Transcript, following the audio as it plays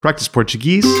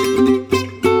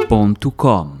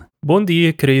practiceportuguese.com. Bom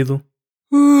dia, querido.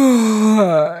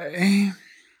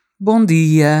 Bom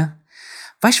dia.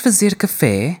 Vais fazer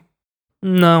café?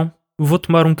 Não, vou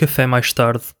tomar um café mais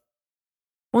tarde.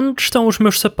 Onde estão os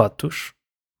meus sapatos?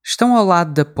 Estão ao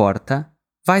lado da porta.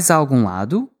 Vais a algum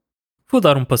lado? Vou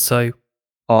dar um passeio.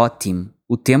 Ótimo.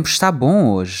 O tempo está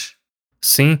bom hoje.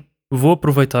 Sim, vou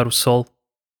aproveitar o sol.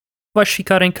 Vais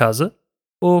ficar em casa?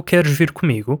 Ou queres vir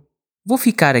comigo? Vou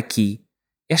ficar aqui.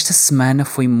 Esta semana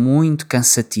foi muito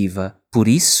cansativa, por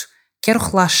isso quero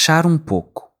relaxar um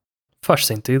pouco. Faz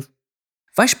sentido.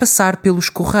 Vais passar pelos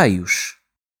correios.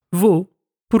 Vou.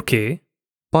 Porquê?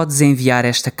 Podes enviar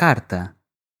esta carta.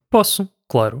 Posso,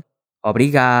 claro.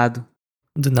 Obrigado.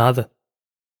 De nada.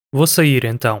 Vou sair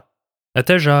então.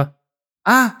 Até já.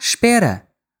 Espera!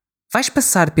 Vais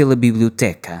passar pela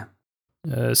biblioteca.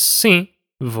 Sim,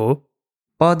 vou.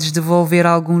 Podes devolver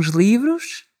alguns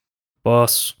livros?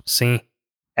 Posso, sim.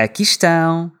 Aqui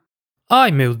estão. Ai,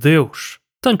 meu Deus!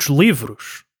 Tantos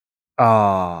livros!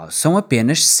 São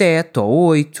apenas 7 ou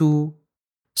 8.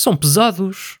 São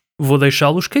pesados. Vou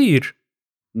deixá-los cair.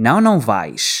 Não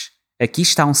vais. Aqui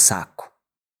está um saco.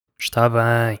 Está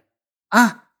bem.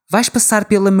 Vais passar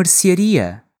pela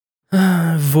mercearia.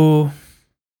 Vou.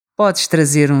 Podes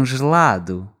trazer um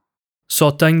gelado.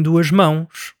 Só tenho 2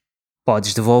 mãos.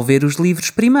 Podes devolver os livros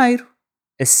primeiro.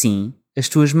 Assim, as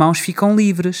tuas mãos ficam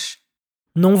livres.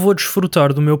 Não vou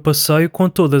desfrutar do meu passeio com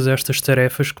todas estas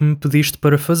tarefas que me pediste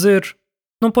para fazer.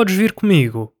 Não podes vir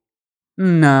comigo.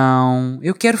 Não,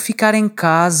 eu quero ficar em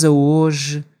casa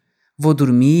hoje. Vou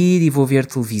dormir e vou ver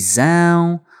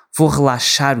televisão. Vou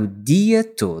relaxar o dia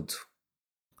todo.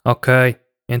 Ok,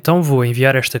 então vou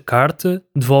enviar esta carta,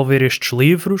 devolver estes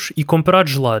livros e comprar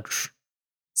gelados.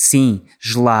 Sim,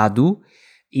 gelado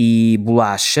e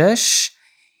bolachas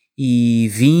e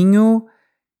vinho,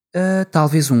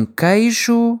 talvez um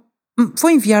queijo.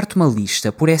 Vou enviar-te uma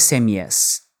lista por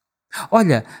SMS.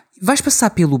 Olha, vais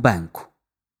passar pelo banco.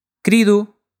 Querido,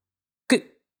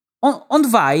 onde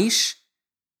vais?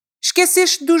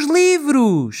 Esqueceste dos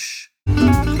livros!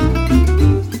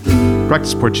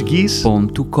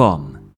 practiceportuguese.com